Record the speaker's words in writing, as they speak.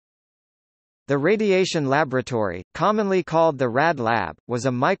The Radiation Laboratory, commonly called the RAD Lab, was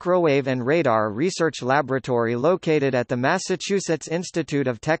a microwave and radar research laboratory located at the Massachusetts Institute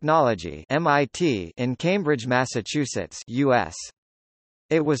of Technology (MIT) in Cambridge, Massachusetts, U.S.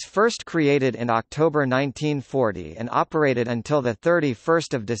 It was first created in October 1940 and operated until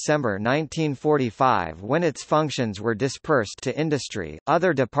 31 December 1945, when its functions were dispersed to industry,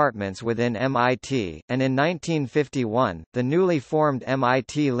 other departments within MIT, and in 1951, the newly formed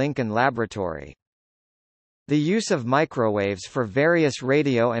MIT Lincoln Laboratory. The use of microwaves for various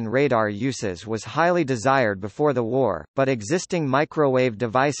radio and radar uses was highly desired before the war, but existing microwave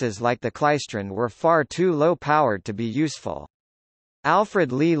devices like the klystron were far too low-powered to be useful.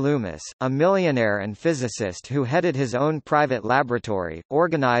 Alfred Lee Loomis, a millionaire and physicist who headed his own private laboratory,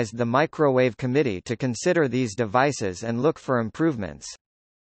 organized the Microwave Committee to consider these devices and look for improvements.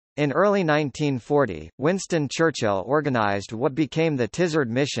 In early 1940, Winston Churchill organized what became the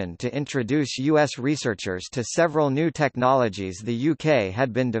Tizard mission to introduce U.S. researchers to several new technologies the UK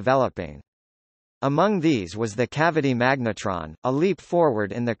had been developing. Among these was the cavity magnetron, a leap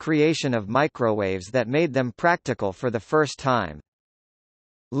forward in the creation of microwaves that made them practical for the first time.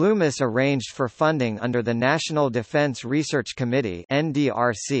 Loomis arranged for funding under the National Defense Research Committee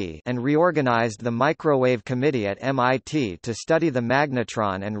 (NDRC) and reorganized the Microwave Committee at MIT to study the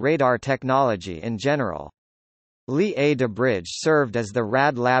magnetron and radar technology in general. Lee A. DeBridge served as the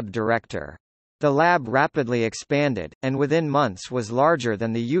RAD Lab director. The lab rapidly expanded, and within months was larger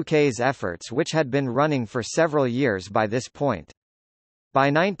than the UK's efforts, which had been running for several years by this point. By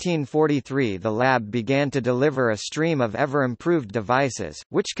 1943 the lab began to deliver a stream of ever-improved devices,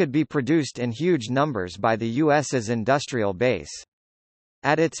 which could be produced in huge numbers by the U.S.'s industrial base.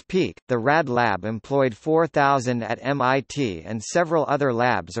 At its peak, the RAD Lab employed 4,000 at MIT and several other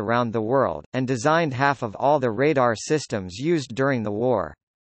labs around the world, and designed half of all the radar systems used during the war.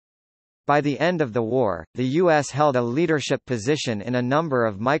 By the end of the war, the U.S. held a leadership position in a number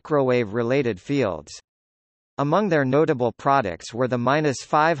of microwave-related fields. Among their notable products were the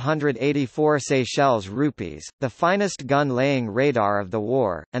 -584 Seychelles rupees, the finest gun-laying radar of the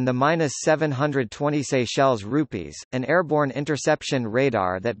war, and the -720 Seychelles rupees, an airborne interception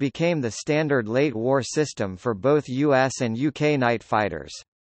radar that became the standard late-war system for both US and UK night fighters.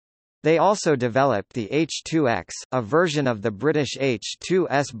 They also developed the H-2X, a version of the British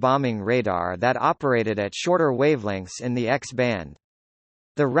H-2S bombing radar that operated at shorter wavelengths in the X-band.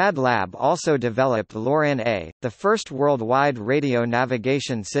 The RAD Lab also developed LORAN-A, the first worldwide radio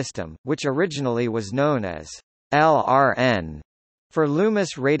navigation system, which originally was known as LRN for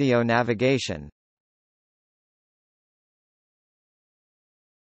Loomis Radio Navigation.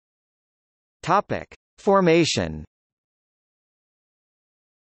 Topic: Formation.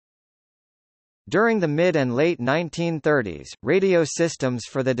 During the mid and late 1930s, radio systems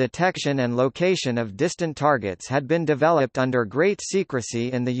for the detection and location of distant targets had been developed under great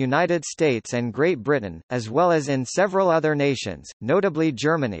secrecy in the United States and Great Britain, as well as in several other nations, notably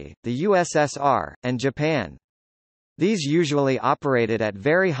Germany, the USSR, and Japan. These usually operated at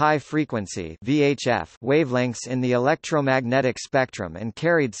very high frequency (VHF) wavelengths in the electromagnetic spectrum and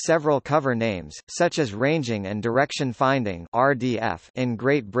carried several cover names, such as ranging and direction finding (RDF) in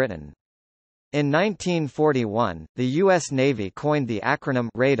Great Britain. In 1941, the U.S. Navy coined the acronym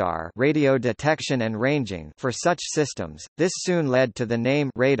radar, radio detection and ranging, for such systems. This soon led to the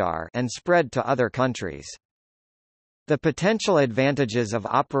name radar and spread to other countries. The potential advantages of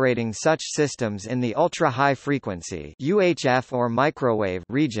operating such systems in the ultra-high frequency (UHF or microwave)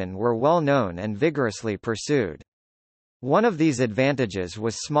 region were well known and vigorously pursued. One of these advantages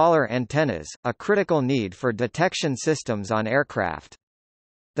was smaller antennas, a critical need for detection systems on aircraft.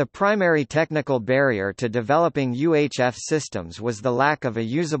 The primary technical barrier to developing UHF systems was the lack of a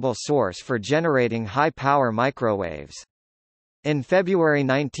usable source for generating high-power microwaves. In February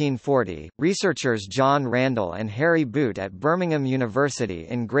 1940, researchers John Randall and Harry Boot at Birmingham University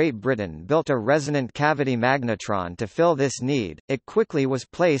in Great Britain built a resonant cavity magnetron to fill this need. It quickly was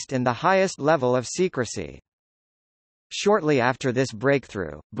placed in the highest level of secrecy. Shortly after this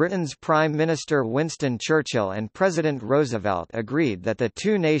breakthrough, Britain's Prime Minister Winston Churchill and President Roosevelt agreed that the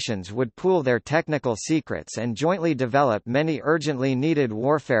two nations would pool their technical secrets and jointly develop many urgently needed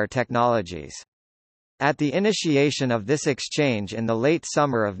warfare technologies. At the initiation of this exchange in the late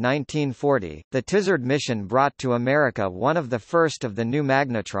summer of 1940, the Tizard mission brought to America one of the first of the new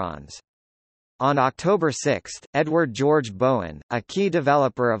magnetrons. On October 6, Edward George Bowen, a key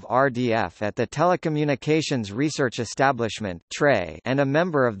developer of RDF at the Telecommunications Research Establishment (TRE) and a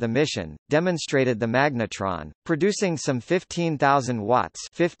member of the mission, demonstrated the magnetron, producing some 15,000 watts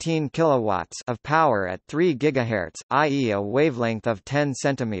 (15 kilowatts) of power at 3 GHz, i.e. a wavelength of 10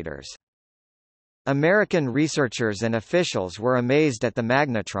 centimeters. American researchers and officials were amazed at the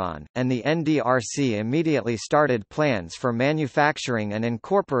magnetron, and the NDRC immediately started plans for manufacturing and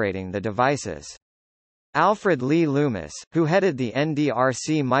incorporating the devices. Alfred Lee Loomis, who headed the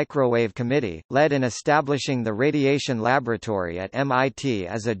NDRC Microwave Committee, led in establishing the Radiation Laboratory at MIT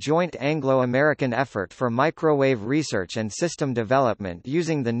as a joint Anglo-American effort for microwave research and system development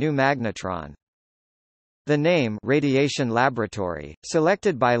using the new magnetron. The name Radiation Laboratory,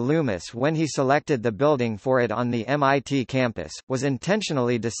 selected by Loomis when he selected the building for it on the MIT campus, was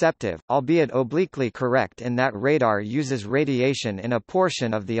intentionally deceptive, albeit obliquely correct in that radar uses radiation in a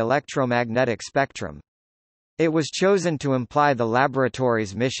portion of the electromagnetic spectrum. It was chosen to imply the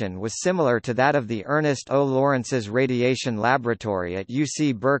laboratory's mission was similar to that of the Ernest O. Lawrence's Radiation Laboratory at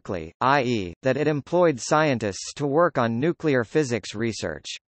UC Berkeley, i.e., that it employed scientists to work on nuclear physics research.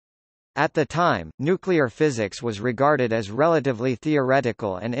 At the time, nuclear physics was regarded as relatively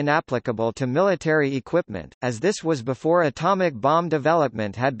theoretical and inapplicable to military equipment, as this was before atomic bomb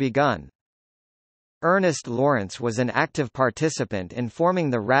development had begun. Ernest Lawrence was an active participant in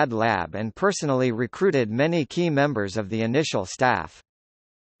forming the RAD Lab and personally recruited many key members of the initial staff.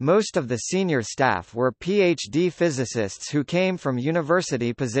 Most of the senior staff were PhD physicists who came from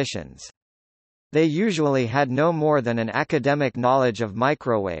university positions. They usually had no more than an academic knowledge of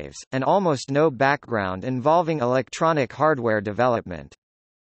microwaves, and almost no background involving electronic hardware development.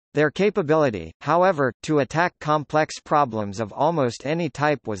 Their capability, however, to attack complex problems of almost any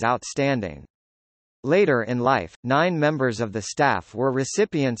type was outstanding. Later in life, 9 members of the staff were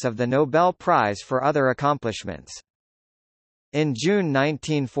recipients of the Nobel Prize for other accomplishments. In June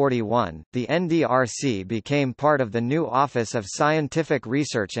 1941, the NDRC became part of the new Office of Scientific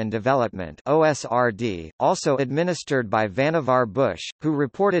Research and Development (OSRD), also administered by Vannevar Bush, who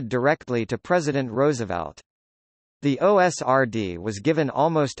reported directly to President Roosevelt. The OSRD was given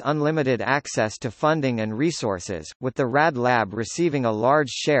almost unlimited access to funding and resources, with the RAD Lab receiving a large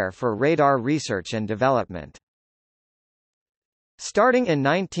share for radar research and development. Starting in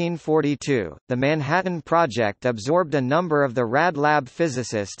 1942, the Manhattan Project absorbed a number of the RAD Lab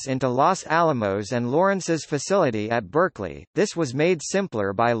physicists into Los Alamos and Lawrence's facility at Berkeley. This was made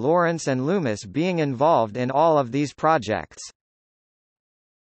simpler by Lawrence and Loomis being involved in all of these projects.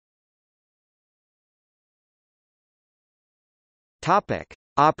 Topic: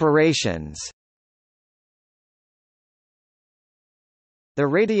 Operations. The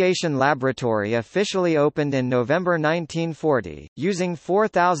Radiation Laboratory officially opened in November 1940, using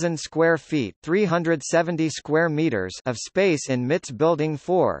 4,000 square feet (370 square meters) of space in MIT's Building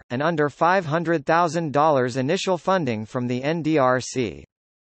 4, and under $500,000 initial funding from the NDRC.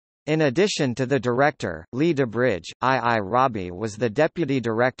 In addition to the director, Lee DeBridge, I. Robbie was the deputy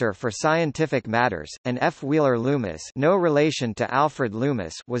director for scientific matters, and F. Wheeler Loomis, no relation to Alfred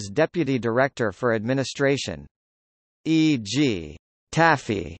Loomis, was deputy director for administration. E.g.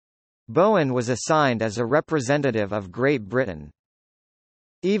 Taffy Bowen was assigned as a representative of Great Britain.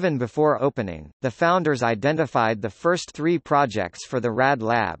 Even before opening, the founders identified the first 3 projects for the RAD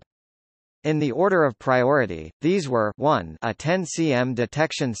Lab. In the order of priority, these were 1. A 10 cm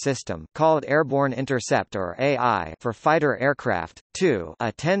detection system called Airborne Intercept or AI for fighter aircraft, 2.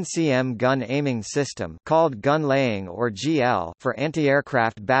 A 10 cm gun aiming system called Gun Laying or GL for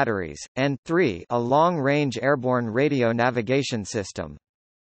anti-aircraft batteries, and 3. A long-range airborne radio navigation system.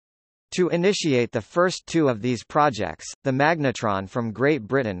 To initiate the first 2 of these projects, the magnetron from Great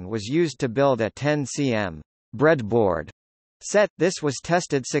Britain was used to build a 10 cm breadboard set. This was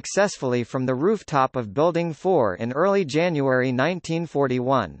tested successfully from the rooftop of Building 4 in early January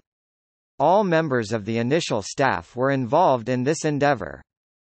 1941. All members of the initial staff were involved in this endeavor.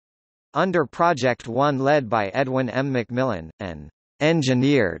 Under Project 1 led by Edwin M. McMillan, an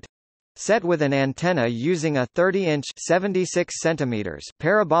engineered set with an antenna using a 30-inch (76 centimeters)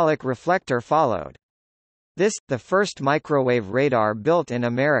 parabolic reflector followed. This, the first microwave radar built in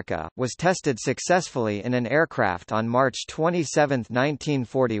America, was tested successfully in an aircraft on March 27,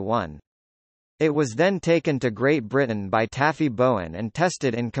 1941. It was then taken to Great Britain by Taffy Bowen and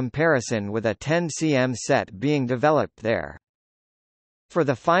tested in comparison with a 10 cm set being developed there. For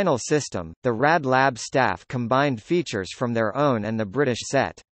the final system, the RAD Lab staff combined features from their own and the British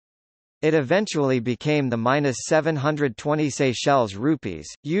set. It eventually became the -720 Seychelles rupees,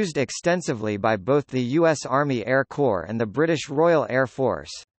 used extensively by both the U.S. Army Air Corps and the British Royal Air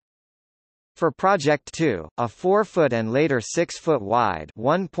Force. For Project 2, a 4-foot and later 6-foot wide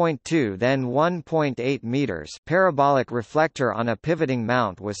 (1.2 then 1.8 meters) parabolic reflector on a pivoting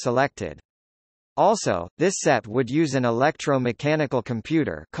mount was selected. Also, this set would use an electromechanical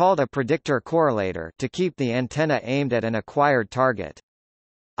computer called a predictor correlator to keep the antenna aimed at an acquired target.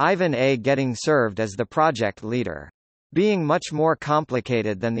 Ivan A. Getting served as the project leader. Being much more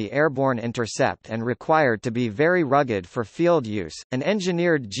complicated than the airborne intercept and required to be very rugged for field use, an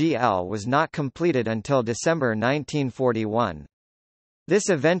engineered GL was not completed until December 1941. This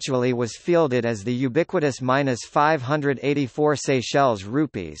eventually was fielded as the ubiquitous -584 Seychelles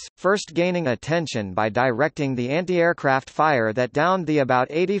rupees, first gaining attention by directing the anti-aircraft fire that downed the about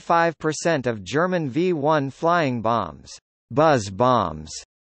 85% of German V-1 flying bombs, buzz bombs,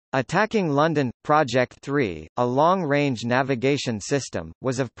 attacking London. Project 3, a long-range navigation system,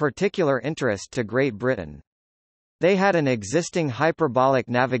 was of particular interest to Great Britain. They had an existing hyperbolic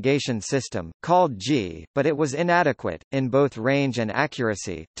navigation system, called G, but it was inadequate, in both range and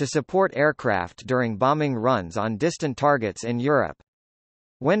accuracy, to support aircraft during bombing runs on distant targets in Europe.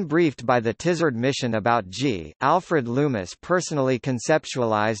 When briefed by the Tizard mission about G, Alfred Loomis personally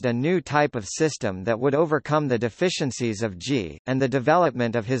conceptualized a new type of system that would overcome the deficiencies of G, and the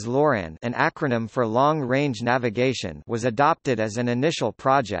development of his LORAN, an acronym for Long-Range Navigation, was adopted as an initial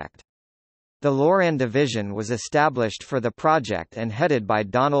project. The LORAN division was established for the project and headed by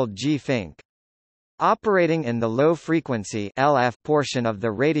Donald G. Fink. Operating in the low-frequency (LF) portion of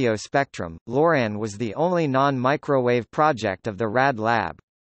the radio spectrum, LORAN was the only non-microwave project of the RAD Lab.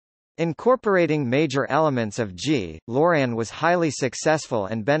 Incorporating major elements of G, LORAN was highly successful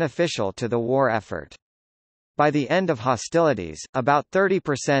and beneficial to the war effort. By the end of hostilities, about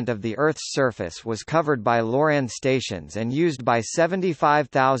 30% of the Earth's surface was covered by LORAN stations and used by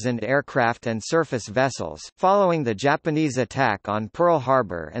 75,000 aircraft and surface vessels. Following the Japanese attack on Pearl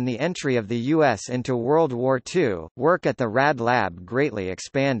Harbor and the entry of the U.S. into World War II, work at the RAD Lab greatly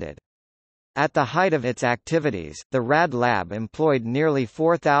expanded. At the height of its activities, the RAD Lab employed nearly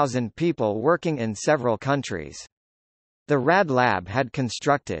 4,000 people working in several countries. The RAD Lab had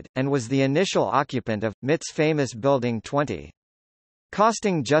constructed, and was the initial occupant of, MIT's famous Building 20.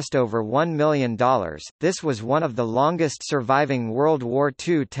 Costing just over $1 million, this was one of the longest surviving World War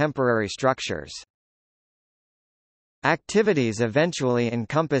II temporary structures. Activities eventually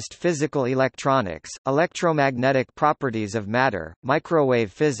encompassed physical electronics, electromagnetic properties of matter,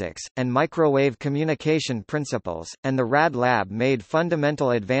 microwave physics, and microwave communication principles, and the RAD Lab made fundamental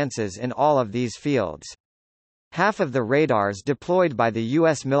advances in all of these fields. Half of the radars deployed by the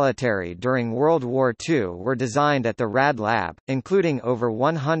U.S. military during World War II were designed at the RAD Lab, including over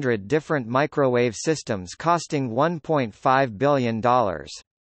 100 different microwave systems costing $1.5 billion.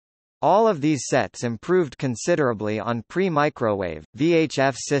 All of these sets improved considerably on pre-microwave,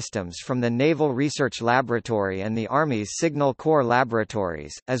 VHF systems from the Naval Research Laboratory and the Army's Signal Corps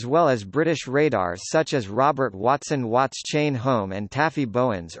laboratories, as well as British radars such as Robert Watson Watt's Chain Home and Taffy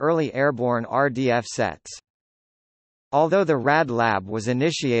Bowen's early airborne RDF sets. Although the RAD Lab was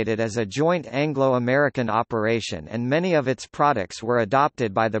initiated as a joint Anglo-American operation and many of its products were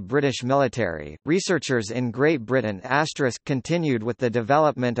adopted by the British military, researchers in Great Britain continued with the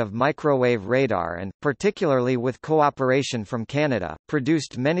development of microwave radar and, particularly with cooperation from Canada,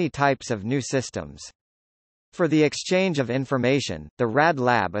 produced many types of new systems. For the exchange of information, the RAD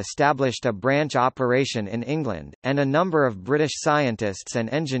Lab established a branch operation in England, and a number of British scientists and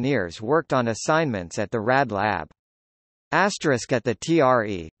engineers worked on assignments at the RAD Lab. At the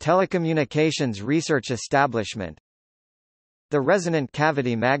TRE, Telecommunications Research Establishment. The resonant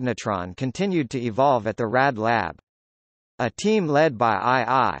cavity magnetron continued to evolve at the RAD Lab. A team led by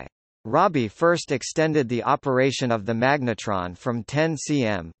I.I. Rabi first extended the operation of the magnetron from 10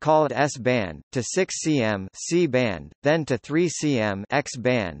 cm called S-band, to 6 cm C-band, then to 3 cm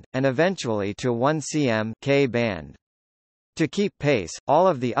X-band, and eventually to 1 cm K-band. To keep pace, all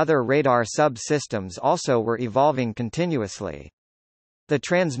of the other radar sub-systems also were evolving continuously. The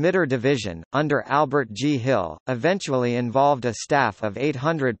transmitter division, under Albert G. Hill, eventually involved a staff of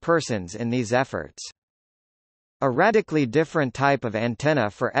 800 persons in these efforts. A radically different type of antenna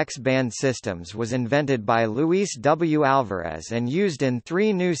for X-band systems was invented by Luis W. Alvarez and used in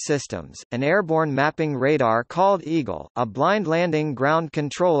 3 new systems, an airborne mapping radar called Eagle, a blind landing ground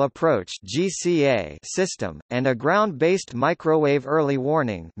control approach (GCA) system, and a ground-based microwave early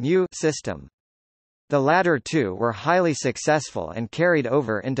warning (MU) system. The latter two were highly successful and carried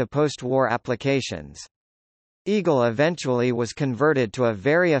over into post-war applications. Eagle eventually was converted to a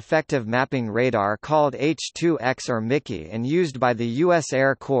very effective mapping radar called H2X or Mickey and used by the U.S.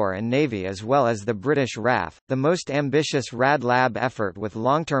 Air Corps and Navy as well as the British RAF. The most ambitious RAD Lab effort with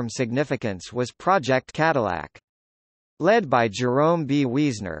long-term significance was Project Cadillac. Led by Jerome B.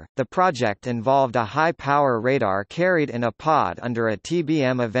 Wiesner, the project involved a high-power radar carried in a pod under a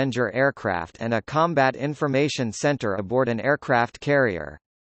TBM Avenger aircraft and a combat information center aboard an aircraft carrier.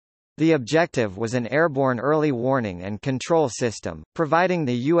 The objective was an airborne early warning and control system, providing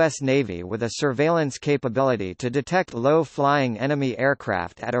the U.S. Navy with a surveillance capability to detect low-flying enemy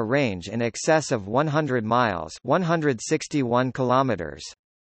aircraft at a range in excess of 100 miles (161 kilometers).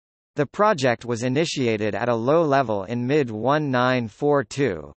 The project was initiated at a low level in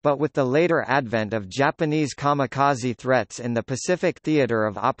mid-1942, but with the later advent of Japanese kamikaze threats in the Pacific theater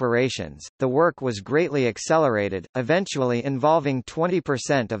of operations, the work was greatly accelerated, eventually involving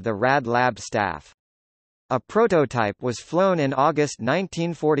 20% of the RAD lab staff. A prototype was flown in August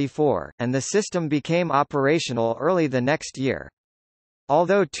 1944, and the system became operational early the next year.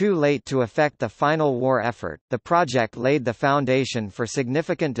 Although too late to affect the final war effort, the project laid the foundation for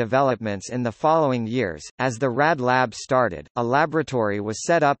significant developments in the following years. As the RAD lab started, a laboratory was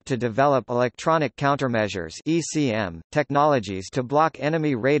set up to develop electronic countermeasures (ECM) technologies to block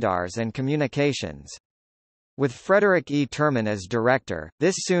enemy radars and communications. With Frederick E. Terman as director,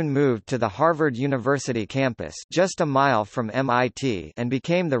 this soon moved to the Harvard University campus just a mile from MIT and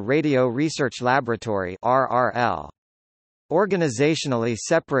became the Radio Research Laboratory (RRL). Organizationally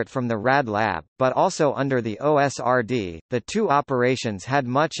separate from the RAD lab, but also under the OSRD, the two operations had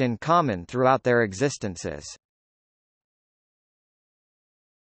much in common throughout their existences.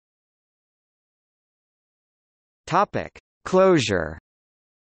 Topic: Closure.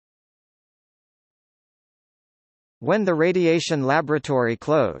 When the radiation laboratory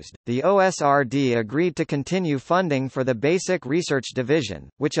closed, the OSRD agreed to continue funding for the Basic Research Division,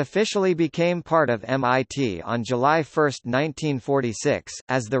 which officially became part of MIT on July 1, 1946,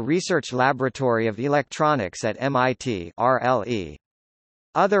 as the Research Laboratory of Electronics at MIT (RLE).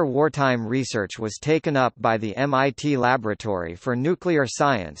 Other wartime research was taken up by the MIT Laboratory for Nuclear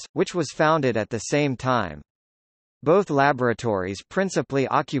Science, which was founded at the same time. Both laboratories principally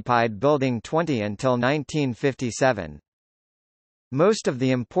occupied Building 20 until 1957. Most of the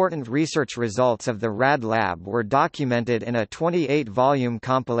important research results of the RAD lab were documented in a 28-volume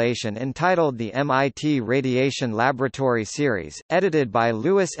compilation entitled the MIT Radiation Laboratory Series, edited by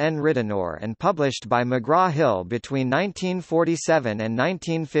Louis N. Ridenour and published by McGraw-Hill between 1947 and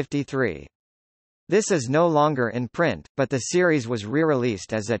 1953. This is no longer in print, but the series was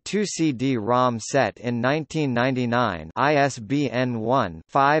re-released as a 2 CD-ROM set in 1999, ISBN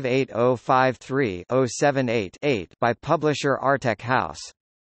 1-58053-078-8 by publisher Artec House.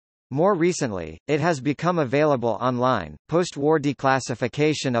 More recently, it has become available online. Post-war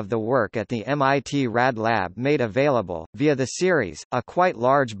declassification of the work at the MIT RAD Lab made available, via the series, a quite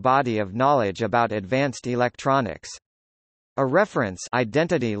large body of knowledge about advanced electronics. A reference,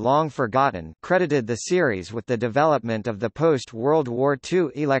 Identity Long Forgotten, credited the series with the development of the post-World War II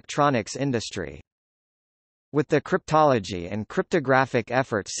electronics industry. With the cryptology and cryptographic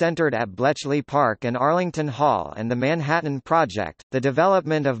efforts centered at Bletchley Park and Arlington Hall and the Manhattan Project, the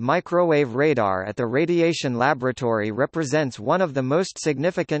development of microwave radar at the Radiation Laboratory represents one of the most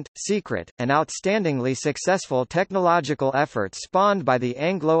significant, secret, and outstandingly successful technological efforts spawned by the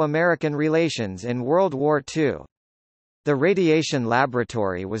Anglo-American relations in World War II. The Radiation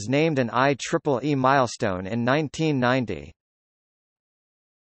Laboratory was named an IEEE milestone in 1990.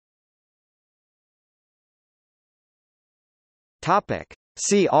 Topic.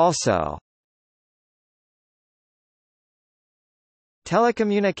 See also: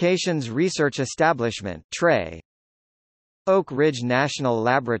 Telecommunications Research Establishment (TRE), Oak Ridge National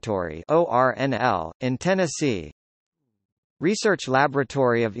Laboratory (ORNL) in Tennessee, Research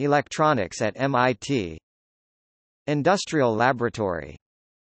Laboratory of Electronics at MIT, Industrial Laboratory.